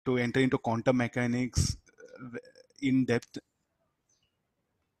to enter into quantum mechanics in depth.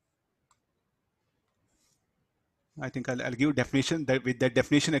 I think I'll give definition that with that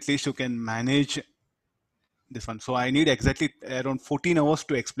definition at least you can manage this one. So I need exactly around 14 hours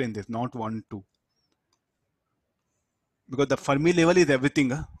to explain this, not 1-2. Because the Fermi level is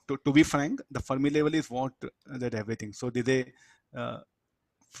everything. To be frank, the Fermi level is what that everything. So did they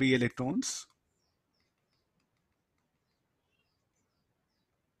free electrons?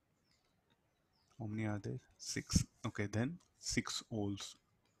 How many are there? 6. Okay, then 6 holes.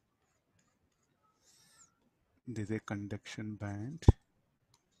 This is a conduction band.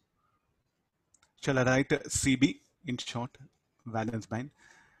 Shall I write CB in short, valence band?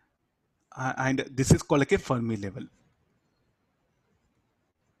 And this is called like a Fermi level.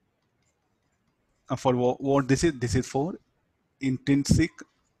 For what this is for intrinsic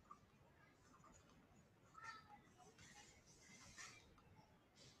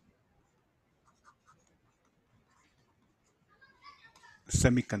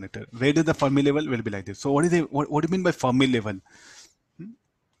semiconductor. Where does the Fermi level will be like this? So what is what do you mean by Fermi level?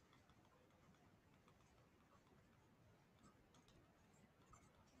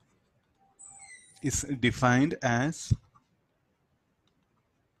 Is defined as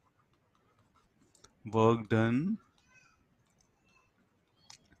work done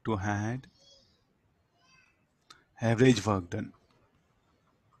to add average work done.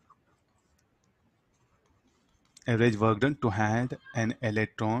 Average work done to add an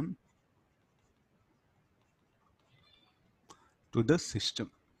electron to the system.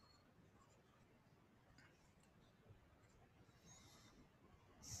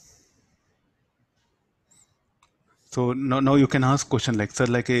 So now you can ask question like, sir,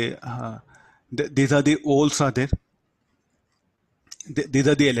 like these are the holes are there. These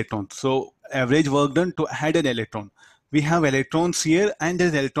are the electrons. So average work done to add an electron. We have electrons here and there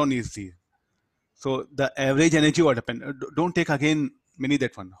is electron is here. So the average energy what happened? Don't take again many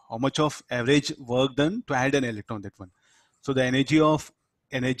that one. How much of average work done to add an electron that one. So the energy of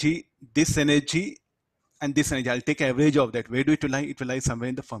energy, this energy and this energy. I'll take average of that. Where do it lie? It will lie somewhere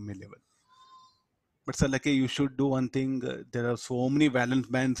in the Fermi level. But sir, like you should do one thing. There are so many valence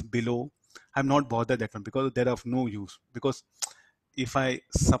bands below. I'm not bothered that one because they're of no use. Because if I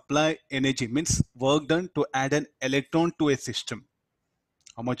supply energy means work done to add an electron to a system.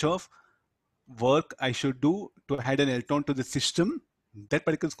 How much of work I should do to add an electron to the system? That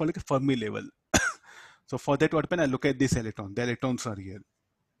particular is called like a Fermi level. So for that, what happen? I look at this electron. The electrons are here.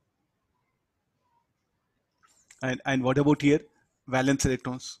 And what about here? Valence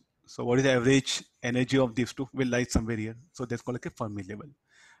electrons. So what is the average energy of these two? Will lie somewhere here. So that's called like a Fermi level.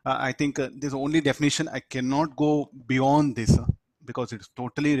 I think this only definition. I cannot go beyond this because it's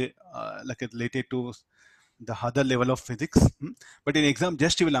totally like related to the other level of physics. But in exam,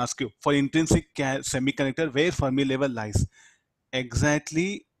 just he will ask you for intrinsic semiconductor where Fermi level lies.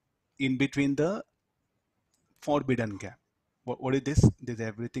 Exactly in between the forbidden gap. What is this? This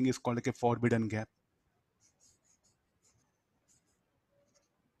everything is called like a forbidden gap.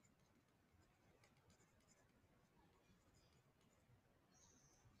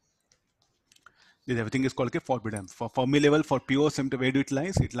 This everything is called like a forbidden. For Fermi level, for pure semiconductor, where do it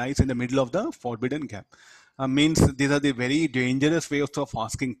lies? It lies in the middle of the forbidden gap. Means these are the very dangerous ways of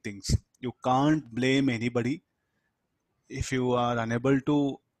asking things. You can't blame anybody. If you are unable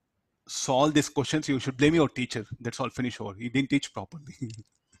to solve these questions, you should blame your teacher. That's all, finish over. He didn't teach properly.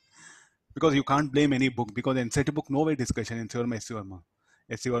 Because you can't blame any book because NCERT book, no way discussion, NCERT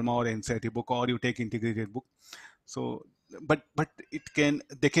Verma or NCERT book, or you take integrated book. So, but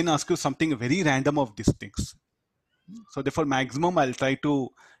they can ask you something very random of these things. So therefore, maximum I'll try to,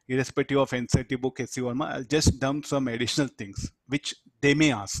 irrespective of NCERT book, SC Verma, I'll just dump some additional things which they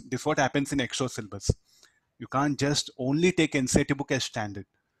may ask. This is what happens in extra syllabus. You can't just only take NCERT book as standard.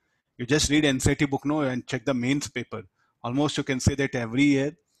 You just read NCERT book no and check the mains paper. Almost you can say that every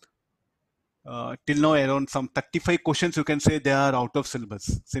year till now around some 35 questions you can say they are out of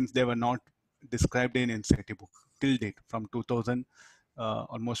syllabus since they were not described in NCERT book till date from 2000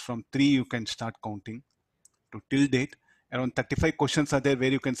 almost from 3 you can start counting to till date around 35 questions are there where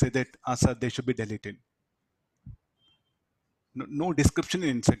you can say that answer they should be deleted. No description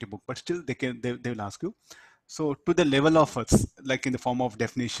in NCERT book but still they will ask you. So to the level of us like in the form of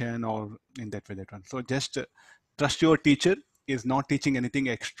definition or in that way that one. So just trust your teacher is not teaching anything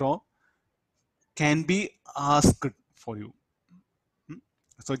extra can be asked for you.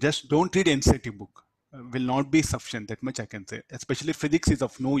 So just don't read NCERT book. Will not be sufficient. That much I can say. Especially physics is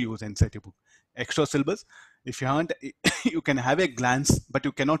of no use NCERT book. Extra syllabus. If you haven't, you can have a glance, but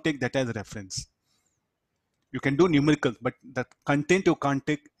you cannot take that as a reference. You can do numerical, but the content you can't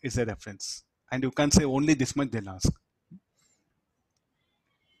take is a reference. And you can't say only this much they'll ask.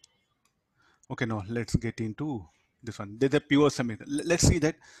 Okay, now let's get into this one. There's a pure semiconductor. Let's see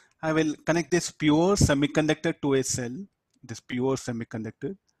that I will connect this pure semiconductor to a cell, this pure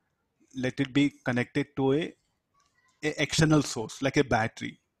semiconductor. Let it be connected to a external source like a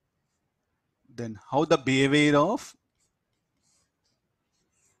battery. Then how the behavior of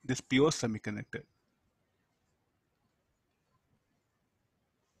this pure semiconductor.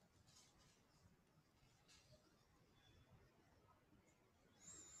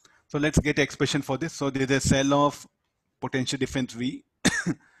 So let's get expression for this. So there's a cell of potential difference V.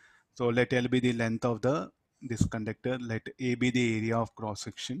 So let L be the length of this conductor. Let A be the area of cross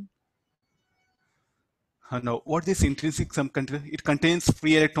section. Now, what is intrinsic semiconductor? It contains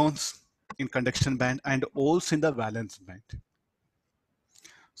free electrons in conduction band and holes in the valence band.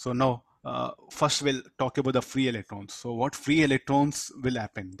 So now, first we'll talk about the free electrons. So what free electrons will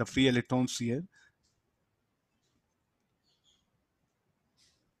happen? The free electrons here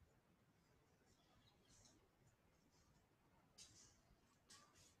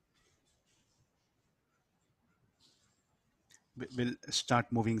will start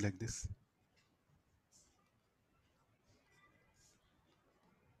moving like this.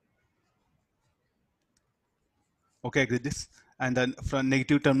 Okay, agree this. And then from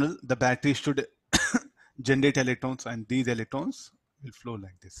negative terminal, the battery should generate electrons, and these electrons will flow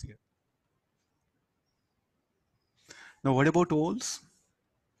like this here. Now, what about holes?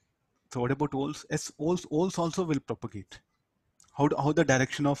 So, what about holes? Yes, holes also will propagate. How the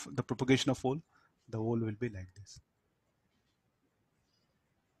direction of the propagation of hole? The hole will be like this.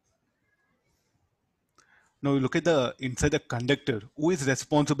 Now, you look at the inside the conductor. Who is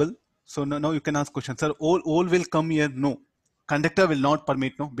responsible? So now you can ask questions. Sir, hole will come here. No, conductor will not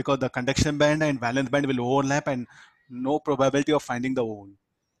permit. No, because the conduction band and valence band will overlap, and no probability of finding the hole.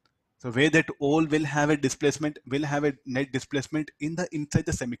 So where that hole will have a displacement, will have a net displacement in the inside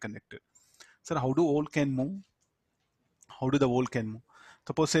the semiconductor. So how do hole can move? How do the hole can move?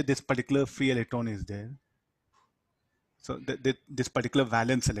 Suppose say this particular free electron is there. So this particular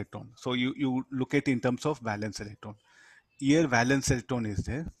valence electron. So you look at it in terms of valence electron. Here valence electron is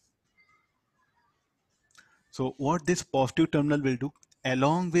there. So what this positive terminal will do,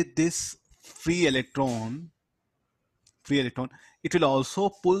 along with this free electron, it will also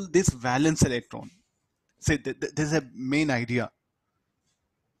pull this valence electron. Say there's a main idea.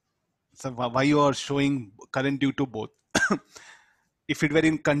 So why you are showing current due to both? If it were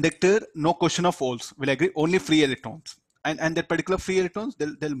in conductor, no question of holes. Will agree only free electrons, and that particular free electrons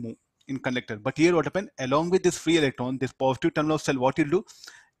they'll move in conductor. But here what happened? Along with this free electron, this positive terminal of cell, what it will do?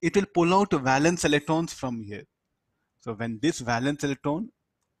 It will pull out valence electrons from here. So when this valence electron,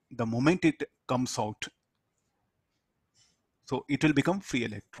 the moment it comes out, so it will become free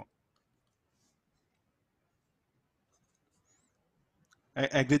electron. I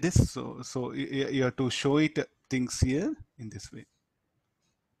agree this. So you have to show it things here in this way.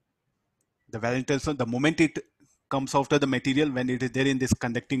 The valence electron, the moment it comes out of the material, when it is there in this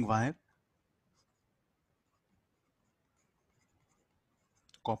conducting wire,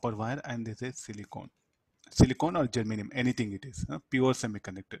 copper wire, and this is silicon or germanium, anything it is, pure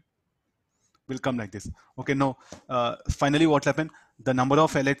semiconductor will come like this. Okay, now finally what happened? The number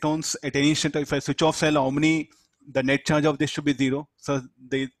of electrons at any instant, if I switch off cell, how many, the net charge of this should be 0. So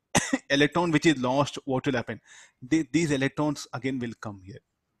the electron which is lost, what will happen? These electrons again will come here.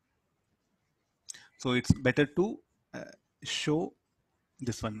 So it's better to show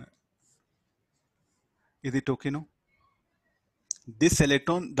this one. Is it okay now? This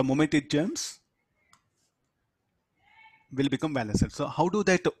electron, the moment it jumps, will become valence. So how do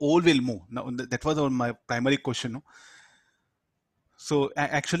that all will move? Now that was my primary question. No? So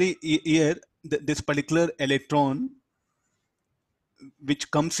actually here this particular electron which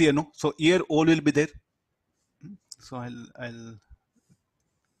comes here, no. So here all will be there. So I'll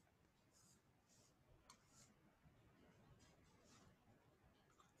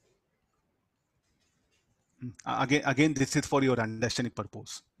again this is for your understanding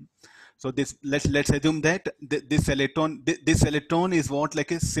purpose. So this let's assume that this electron is what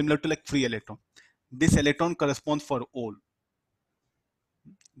like is similar to like free electron. This electron corresponds for all.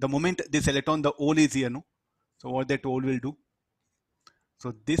 The moment this electron, the all is here, no. So what that all will do?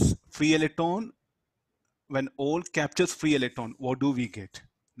 So this free electron, when all captures free electron, what do we get?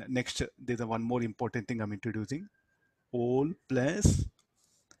 Next, there's a one more important thing I'm introducing. All plus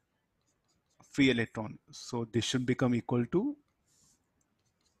free electron. So this should become equal to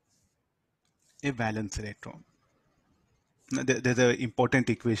a valence electron. There's an important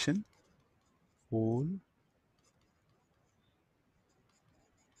equation. All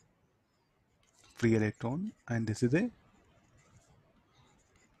free electron, and this is a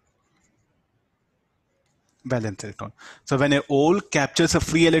valence electron. So when a hole captures a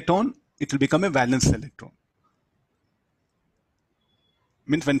free electron, it will become a valence electron.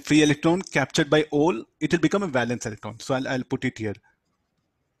 Means when free electron captured by hole, it will become a valence electron. So I'll put it here.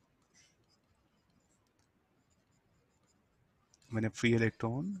 When a free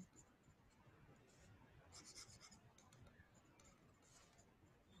electron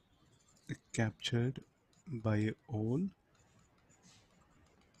captured by a hole,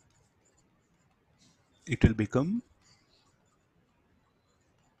 it will become.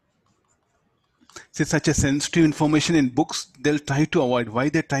 See, such a sensitive information in books, they'll try to avoid. Why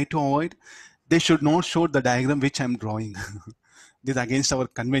they try to avoid? They should not show the diagram which I'm drawing. This is against our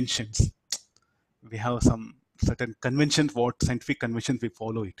conventions. We have some certain conventions, what scientific conventions we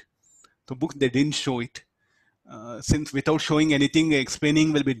follow it. So books, they didn't show it. Since without showing anything,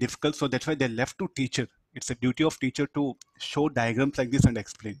 explaining will be difficult. So that's why they left to teacher. It's a duty of teacher to show diagrams like this and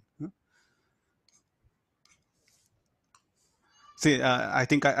explain. See, I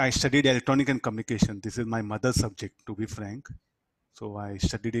think I studied electronic and communication. This is my mother's subject, to be frank. So I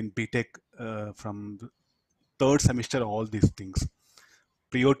studied in BTech from third semester, all these things.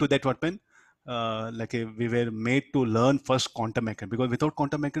 Prior to that, what happened? We were made to learn first quantum mechanics, because without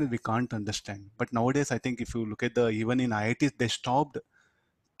quantum mechanics we can't understand. But nowadays, I think if you look at even in IITs, they stopped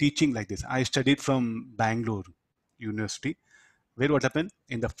teaching like this. I studied from Bangalore University, where what happened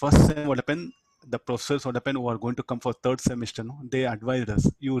in the first sem, what happened, the professors what happened who are going to come for third semester, no, they advised us,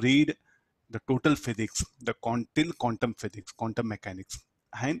 you read the total physics, till quantum physics, quantum mechanics.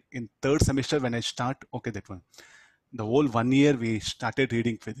 And in third semester, when I start, okay, that one, the whole 1 year we started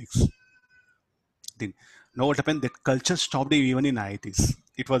reading physics. Then now what happened? That culture stopped even in IITs.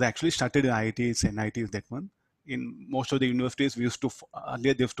 It was actually started in IITs, NITs, that one. In most of the universities, we used to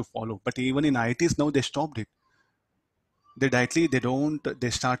earlier they used to follow, but even in IITs now they stopped it. They directly they don't they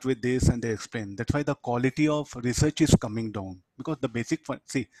start with this and they explain. That's why the quality of research is coming down, because the basic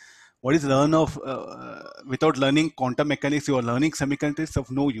see what is learn of without learning quantum mechanics, you are learning semiconductors of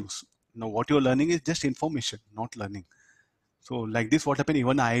no use. Now what you are learning is just information, not learning. So like this, what happened?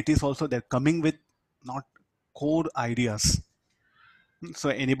 Even IITs also, they're coming with not core ideas. So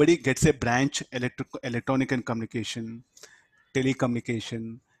anybody gets a branch, electronic and communication,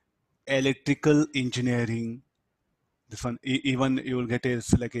 telecommunication, electrical engineering. This one, even you will get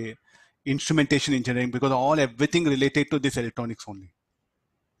is like a instrumentation engineering, because everything related to this electronics only.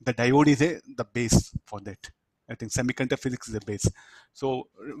 The diode is the base for that. I think semiconductor physics is the base. So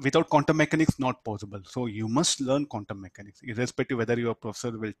without quantum mechanics, not possible. So you must learn quantum mechanics, irrespective whether your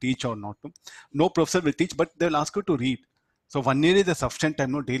professor will teach or not. No professor will teach, but they'll ask you to read. So 1 year is a sufficient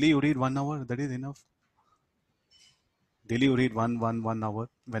time. No, daily you read 1 hour. That is enough. Daily you read one hour.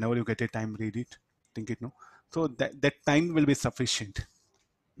 Whenever you get a time, read it. Think it. No. So that time will be sufficient.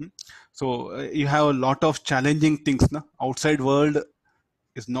 Hmm? So you have a lot of challenging things. No? Outside world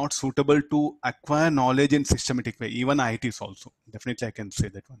is not suitable to acquire knowledge in systematic way. Even IITs also. Definitely, I can say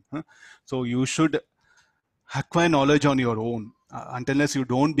that one. Huh? So you should acquire knowledge on your own. Unless you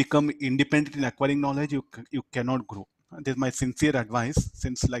don't become independent in acquiring knowledge, you cannot grow. This is my sincere advice.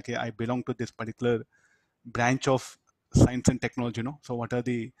 Since I belong to this particular branch of science and technology, so what are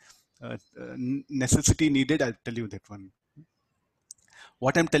the necessity needed? I'll tell you that one.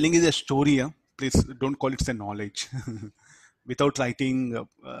 What I'm telling is a story. Please don't call it a knowledge. Without writing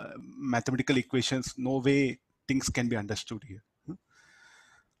mathematical equations, no way things can be understood here.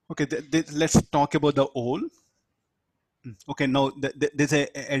 Okay, let's talk about the whole. Okay, now there's a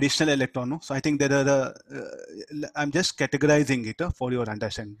additional electron. No? So I think there are. I'm just categorizing it for your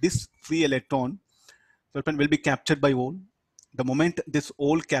understanding. This free electron will be captured by hole. The moment this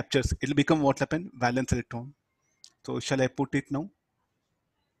hole captures, it will become what happen? Valence electron. So shall I put it now?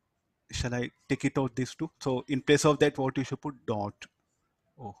 Shall I take it out these two? So in place of that, what you should put? Dot.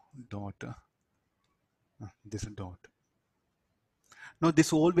 Oh, dot. This dot. Now this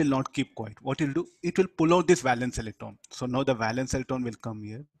hole will not keep quiet. What it will do? It will pull out this valence electron. So now the valence electron will come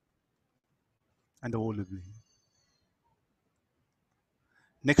here, and the hole will be here.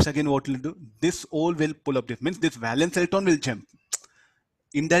 Next again, what will do? This hole will pull up this. Means this valence electron will jump.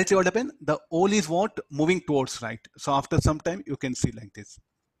 Indirectly, what happen? The hole is what? Moving towards right. So after some time, you can see like this.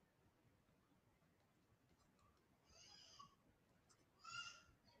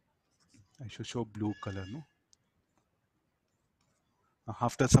 I should show blue color, no?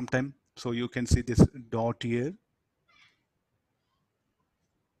 After some time, so you can see this dot here.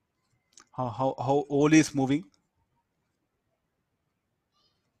 How hole is moving?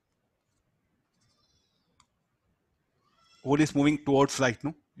 Hole is moving towards right,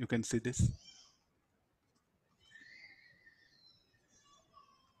 no? You can see this.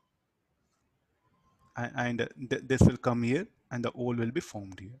 and this will come here, and the hole will be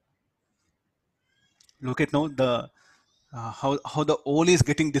formed here. Look at now the how the hole is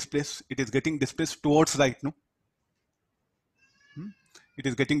getting displaced. It is getting displaced towards right, no? It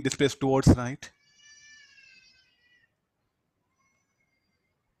is getting displaced towards right.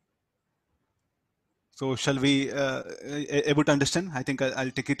 So shall we able to understand? I think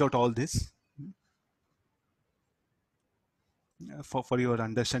I'll take it out all this for your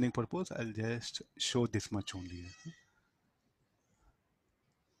understanding purpose. I'll just show this much only.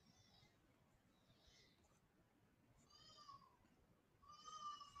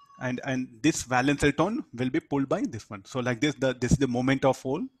 And this valence electron will be pulled by this one. So like this, this is the moment of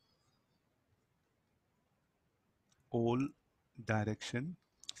hole direction,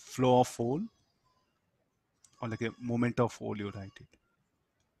 flow of hole, or like a moment of hole, you write it.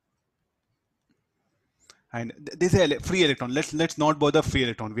 And this is a free electron. Let's not bother free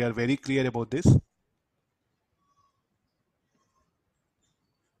electron. We are very clear about this.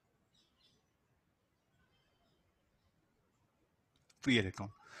 Free electron.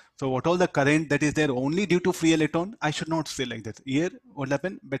 So what all the current that is there only due to free electron, I should not say like that. Here, what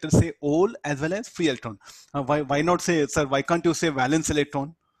happen? Better say hole as well as free electron. Why not say, sir, why can't you say valence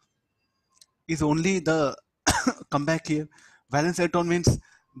electron? Is only the, come back here. Valence electron means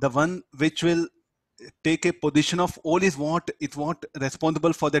the one which will take a position of hole is what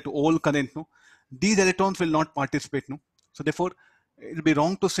responsible for that hole current, no? These electrons will not participate, no? So therefore, it will be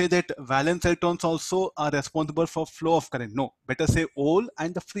wrong to say that valence electrons also are responsible for flow of current. No, better say hole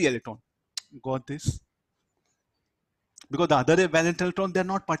and the free electron. Got this? Because the other valence electron, they're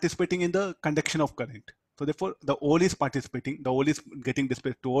not participating in the conduction of current. So therefore, the hole is participating. The hole is getting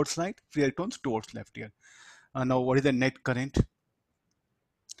displaced towards right, free electrons towards left here. Now, what is the net current?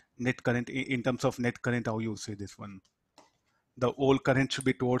 Net current in terms of net current, how you say this one? The whole current should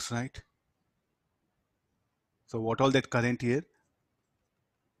be towards right. So what all that current here?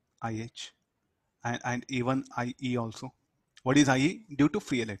 IH and even IE also. What is IE? Due to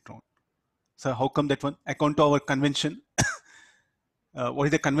free electron. So how come that one? According to our convention, what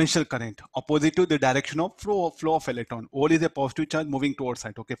is the conventional current? Opposite to the direction of flow of electron. All is a positive charge moving towards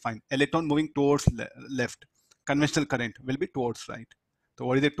right. Okay, fine. Electron moving towards left. Conventional current will be towards right. So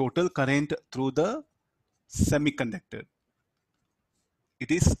what is the total current through the semiconductor? It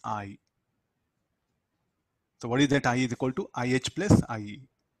is I. So what is that? I is equal to IH plus IE.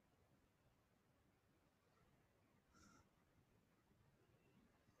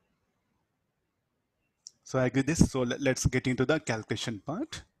 So I agree this. So let's get into the calculation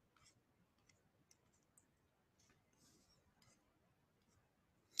part.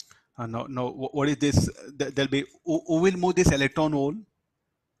 Now, what is this? There'll be who will move this electron hole?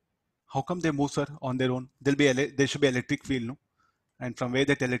 How come they move, sir, on their own? There should be electric field, no? And from where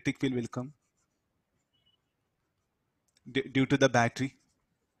that electric field will come? Due to the battery.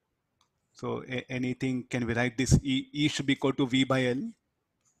 So anything, can we write this? E should be equal to V by L,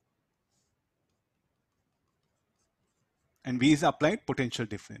 and V is applied potential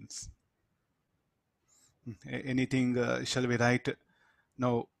difference. Anything, shall we write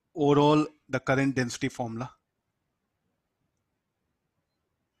now? Overall, the current density formula.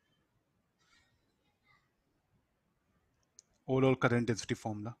 Overall current density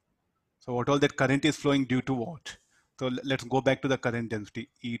formula. So what all that current is flowing due to what? So let's go back to the current density.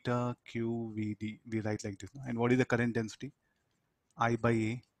 Eta Q V D. We write like this. And what is the current density? I by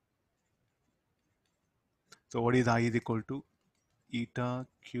A. So what is I is equal to eta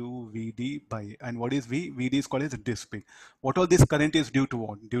Q V D by A. And what is V? VD is called as disk speed. What all this current is due to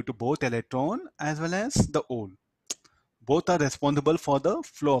what? Due to both electron as well as the hole. Both are responsible for the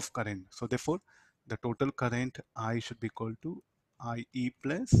flow of current. So therefore, the total current I should be equal to IE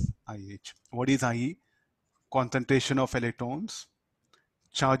plus IH. What is IE? Concentration of electrons.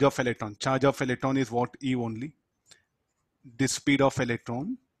 Charge of electron. Charge of electron is what? E only. This speed of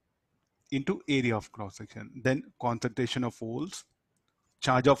electron into area of cross section. Then concentration of holes.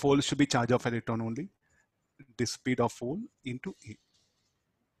 Charge of holes should be charge of electron only. This speed of hole into A.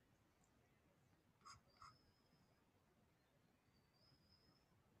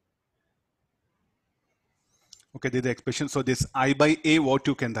 Okay, this is the expression. So this I by A, what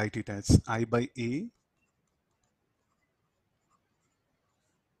you can write it as? I by A.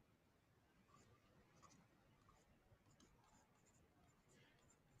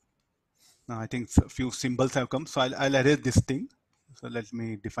 Now I think a few symbols have come. So I'll erase this thing. So let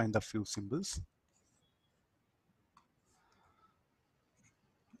me define the few symbols.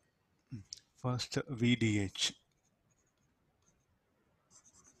 First VDH.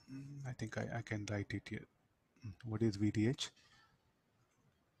 I think I can write it here. What is VDH?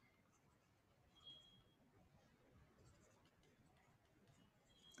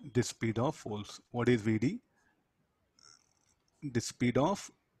 the speed of holes. What is VD? The speed of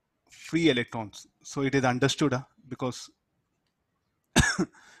free electrons. So it is understood because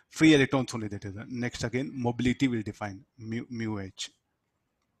free electrons only that is. Next again, mobility will define mu h.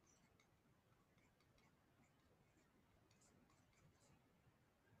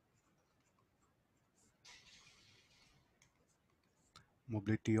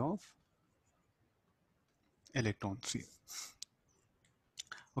 Mobility of electrons.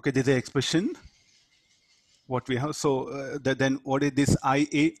 Okay, there's an expression what we have. So then what is this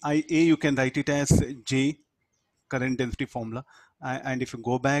IA? IA you can write it as J, current density formula. And if you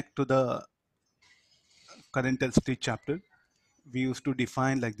go back to the current density chapter, we used to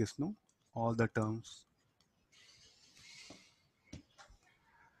define like this, no? All the terms.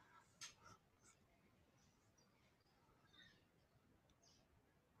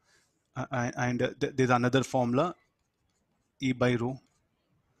 And there's another formula, E by rho.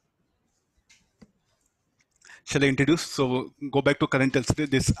 Shall I introduce? So go back to current density.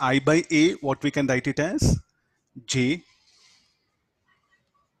 This I by A, what we can write it as J.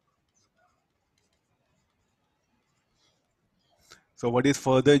 So what is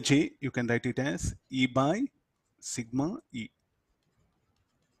further J? You can write it as E by sigma E.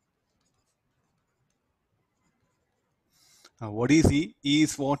 What is E? E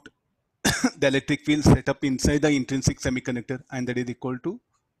is what the electric field set up inside the intrinsic semiconductor, and that is equal to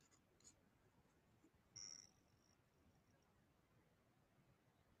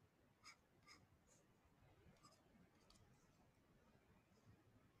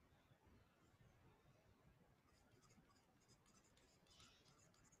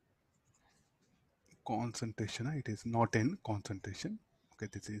concentration. It is not in concentration. Okay,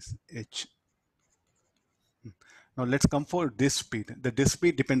 this is H. Now let's come for disk speed. The disk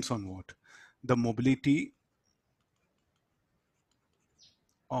speed depends on what? The mobility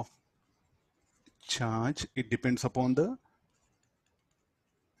of charge. It depends upon the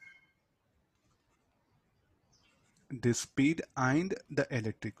disk speed and the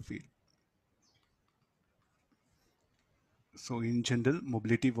electric field. So in general,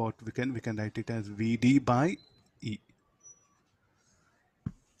 mobility, what we can write it as Vd by E.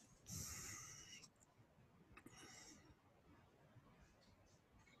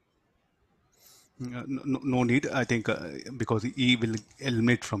 No need, I think, because E will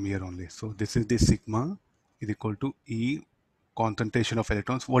eliminate from here only. So this is the sigma is equal to E, concentration of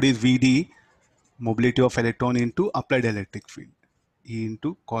electrons. What is Vd? Mobility of electron into applied electric field. E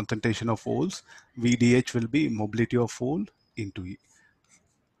into concentration of holes. Vdh will be mobility of hole into E.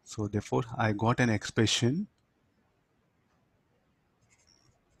 So therefore, I got an expression.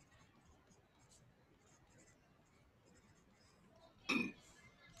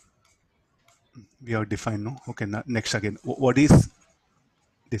 We have defined, no? Okay, next again. What is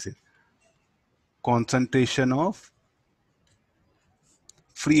this? Is concentration of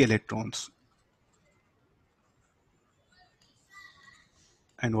free electrons.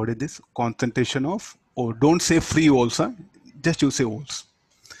 And what is this? Concentration of, or don't say free holes, huh? Just you say holes.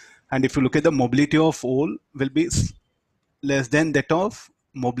 And if you look at the mobility of hole will be less than that of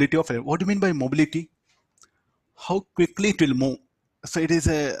mobility of, what do you mean by mobility? How quickly it will move. So it is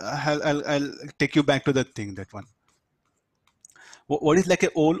a, I'll take you back to the thing, that one. What is like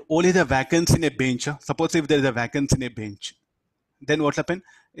a hole? Hole is a vacancy in a bench. Huh? Suppose if there is a vacancy in a bench, then what happen?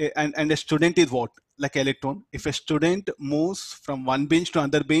 And a student is what? Like an electron. If a student moves from one bench to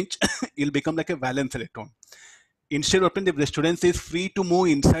another bench, he'll become like a valence electron. Instead of if the student is free to move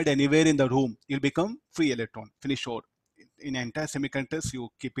inside anywhere in the room, he'll become free electron. Finish short. In entire semiconductors, you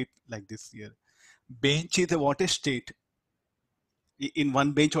keep it like this here. Bench is a what a state. In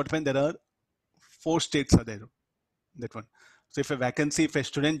one bench, what happen? There are four states are there. That one. So if a vacancy, if a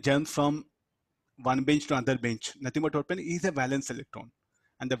student jumps from one bench to another bench, nothing but what happen is a valence electron.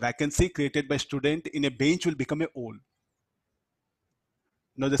 And the vacancy created by student in a bench will become a hole.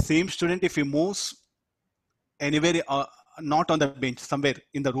 Now the same student, if he moves anywhere, not on the bench, somewhere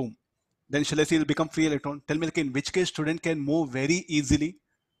in the room, then shall I say it will become free electron? Tell me, like, in which case student can move very easily,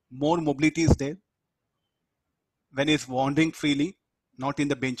 more mobility is there when he's wandering freely, not in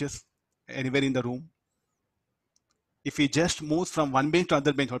the benches, anywhere in the room. If he just moves from one bench to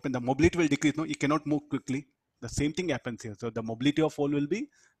another bench, the mobility will decrease. No, he cannot move quickly. The same thing happens here. So the mobility of hole will be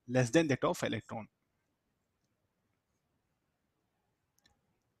less than that of electron.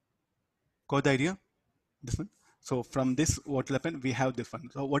 Got the idea? This one. So from this, what will happen? We have this one.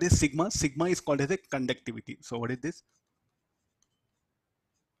 So what is sigma? Sigma is called as a conductivity. So what is this?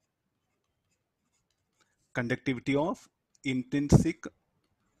 Conductivity of intrinsic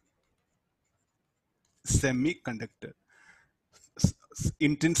semiconductor.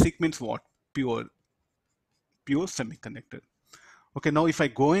 Intrinsic means what? Pure, pure semiconductor. Okay, now if I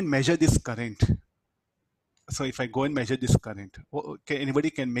go and measure this current, so if I go and measure this current, okay, anybody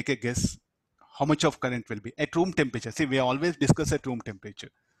can make a guess how much of current will be at room temperature. See, we always discuss at room temperature.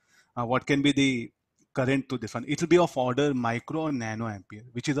 What can be the current to this one? It will be of order micro or nano ampere,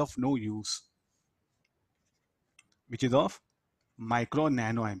 which is of no use, which is of micro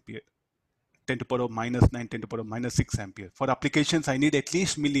nano ampere, 10 to the power of minus 9, 10 to the power of minus 6 ampere. For applications, I need at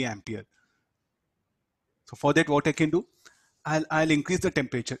least milliampere. So for that, what I can do, I'll increase the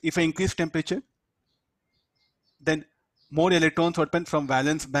temperature. If I increase temperature, then more electrons open from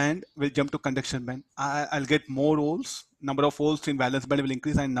valence band will jump to conduction band. I'll get more holes. Number of holes in valence band will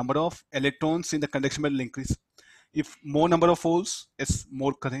increase, and number of electrons in the conduction band will increase. If more number of holes, is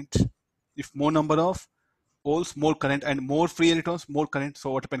more current. If more number of holes, more current, and more free electrons, more current.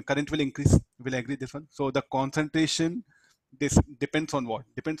 So what happens? Current will increase. Will agree this one. So the concentration, this depends on what?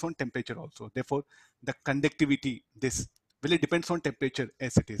 Depends on temperature also. Therefore, the conductivity, this will it depends on temperature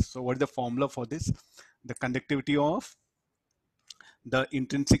as it is. So what is the formula for this? The conductivity of the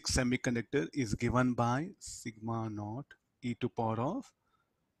intrinsic semiconductor is given by sigma naught e to power of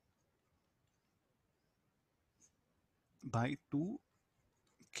by 2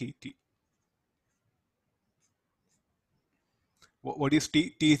 kT. What is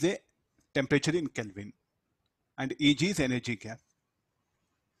T? T is a temperature in Kelvin, and Eg is energy gap.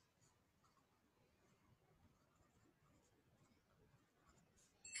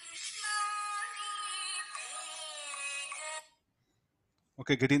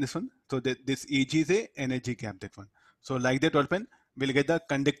 Okay, getting this one. So this Eg is a energy gap, that one. So like that, open, we'll get the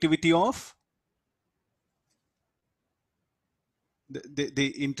conductivity of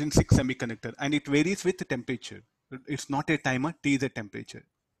the intrinsic semiconductor, and it varies with the temperature. It's not a timer. T is a temperature.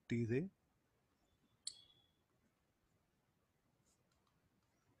 T is a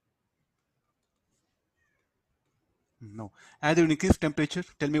no. As you increase temperature,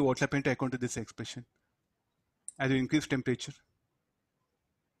 tell me what happened to account to this expression. As you increase temperature,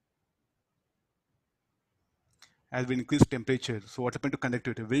 as we increase temperature, so what happened to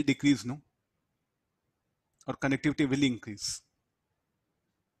conductivity? Will decrease, no? Or conductivity will increase?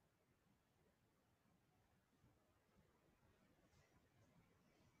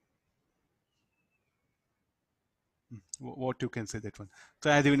 What you can say that one.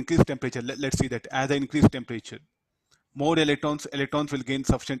 So as you increase temperature, let's see that as I increase temperature, more electrons will gain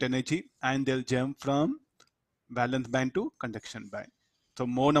sufficient energy, and they'll jump from valence band to conduction band. So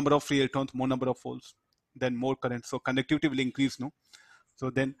more number of free electrons, more number of holes, then more current. So conductivity will increase, no? So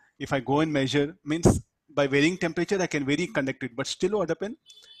then if I go and measure, means by varying temperature, I can vary conductivity, but still what happen?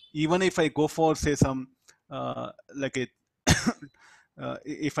 Even if I go for say some like a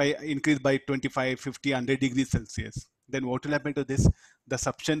if I increase by 25, 50, 100 degrees Celsius, then what will happen to this? The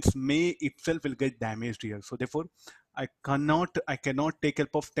substance may itself will get damaged here. So therefore, I cannot take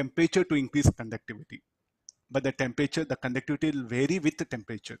help of temperature to increase conductivity. But the temperature, the conductivity will vary with the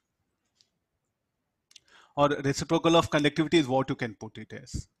temperature. Or reciprocal of conductivity is what you can put it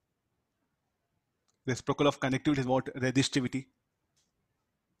as. Reciprocal of conductivity is what? Resistivity.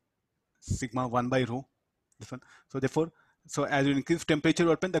 Sigma 1 by rho. This one. So therefore, so as you increase temperature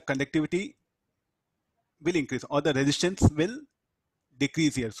open, the conductivity will increase or the resistance will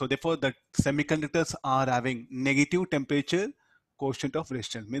decrease here. So therefore, the semiconductors are having negative temperature quotient of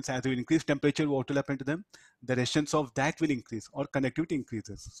resistance. Means as you increase temperature, what will happen to them? The resistance of that will increase or conductivity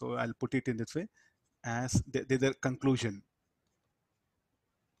increases. So I'll put it in this way as there's a conclusion.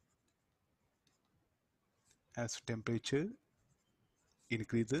 As temperature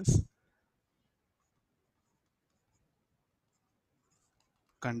increases,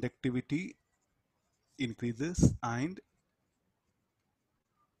 conductivity increases and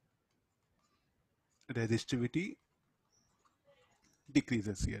resistivity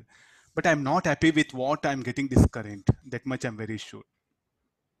decreases here. But I'm not happy with what I'm getting this current. That much I'm very sure.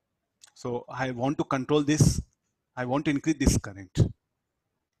 So I want to control this. I want to increase this current.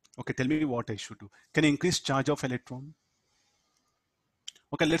 Okay, tell me what I should do. Can I increase charge of electron?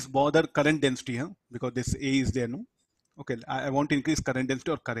 Okay, let's bother current density here because this A is there, no? Okay, I want to increase current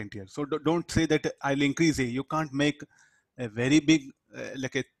density or current here. So don't say that I'll increase A. You can't make a very big,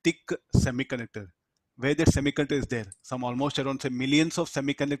 like a thick semiconductor. Where that semiconductor is there, some almost around say millions of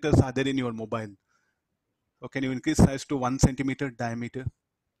semiconductors are there in your mobile. So can you increase size to 1 centimeter diameter?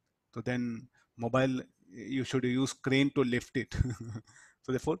 So then mobile, you should use crane to lift it.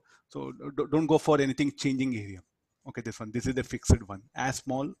 So therefore, so don't go for anything changing area. Okay, this one, this is the fixed one. As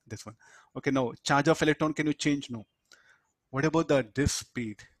small, this one. Okay, now charge of electron, can you change? No. What about the drift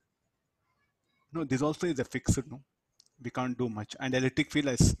speed? No, this also is a fixed, no. we can't do much. And electric field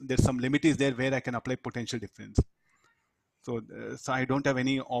is, there's some limit is there where I can apply potential difference. So I don't have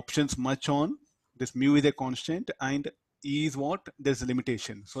any options much on this. Mu is a constant and E is what? There's a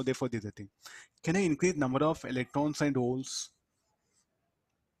limitation. So therefore this is the thing. Can I increase number of electrons and holes?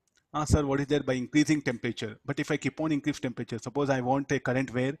 Ah, sir, what is there by increasing temperature? But if I keep on increasing temperature, suppose I want a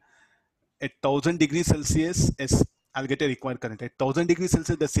current where at 1000 degrees Celsius, yes, I'll get a required current. At 1000 degrees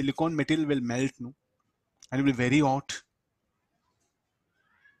Celsius, the silicon material will melt, no? And it will be very hot.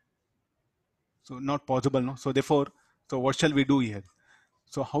 So not possible, no? So therefore, so what shall we do here?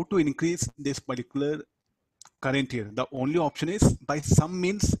 So how to increase this particular current here? The only option is by some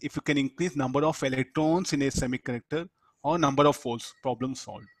means, if you can increase number of electrons in a semiconductor or number of holes, problem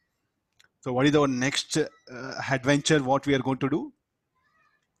solved. So what is our next adventure? What we are going to do?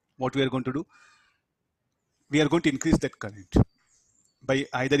 What we are going to do? We are going to increase that current by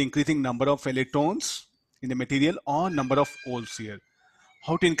either increasing number of electrons in the material or number of holes here.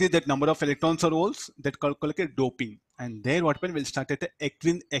 How to increase that number of electrons or holes? That calculate doping. And there what will start at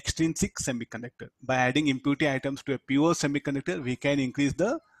an extrinsic semiconductor. By adding impurity items to a pure semiconductor, we can increase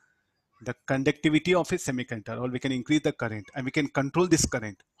the conductivity of a semiconductor, or we can increase the current, and we can control this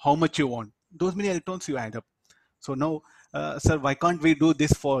current, how much you want. Those many electrons you add up. So now, sir, why can't we do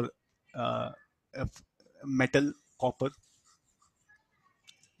this for uh, metal, copper?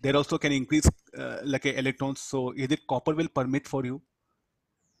 There also can increase like a electrons. So is it copper will permit for you?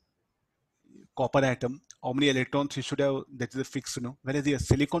 Copper atom, how many electrons you should have, that is a fixed, you know. Whereas the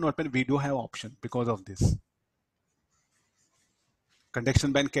silicon weapon, we do have option because of this.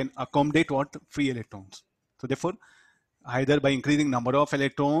 Conduction band can accommodate what? Free electrons. So therefore, either by increasing number of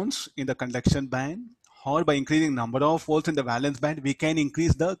electrons in the conduction band or by increasing number of holes in the valence band, we can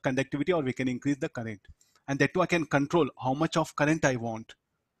increase the conductivity or we can increase the current. And that too I can control how much of current I want.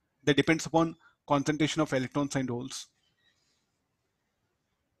 That depends upon concentration of electrons and holes.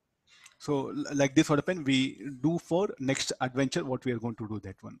 So like this what happen, we do for next adventure, what we are going to do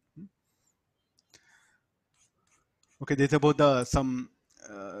that one. Okay, this is about the some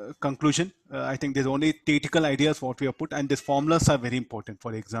conclusion. I think there's only theoretical ideas what we have put, and these formulas are very important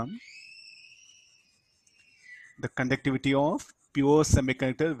for exam. The conductivity of pure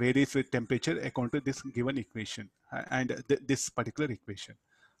semiconductor varies with temperature according to this given equation and this particular equation.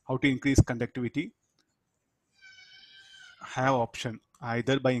 How to increase conductivity? Have option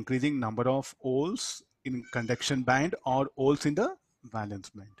either by increasing number of holes in conduction band or holes in the valence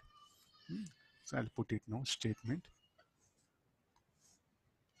band. So I'll put it now statement.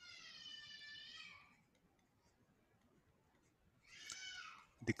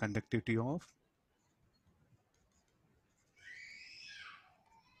 The conductivity of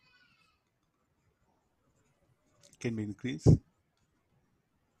can be increased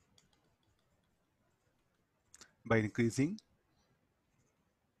by increasing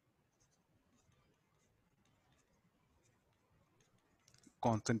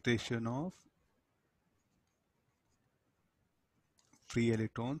concentration of free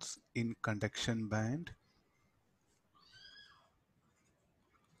electrons in conduction band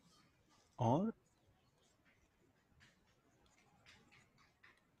or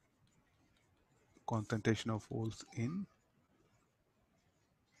concentration of holes in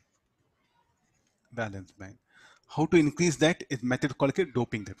valence band. How to increase that is method called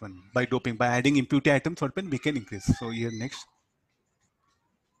doping, that one. By doping, by adding impurity items, what we can increase. So here next.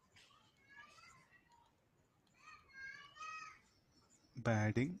 By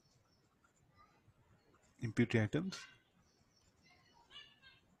adding impurity items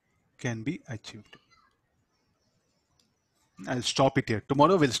can be achieved. I'll stop it here.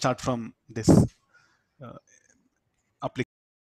 Tomorrow we'll start from this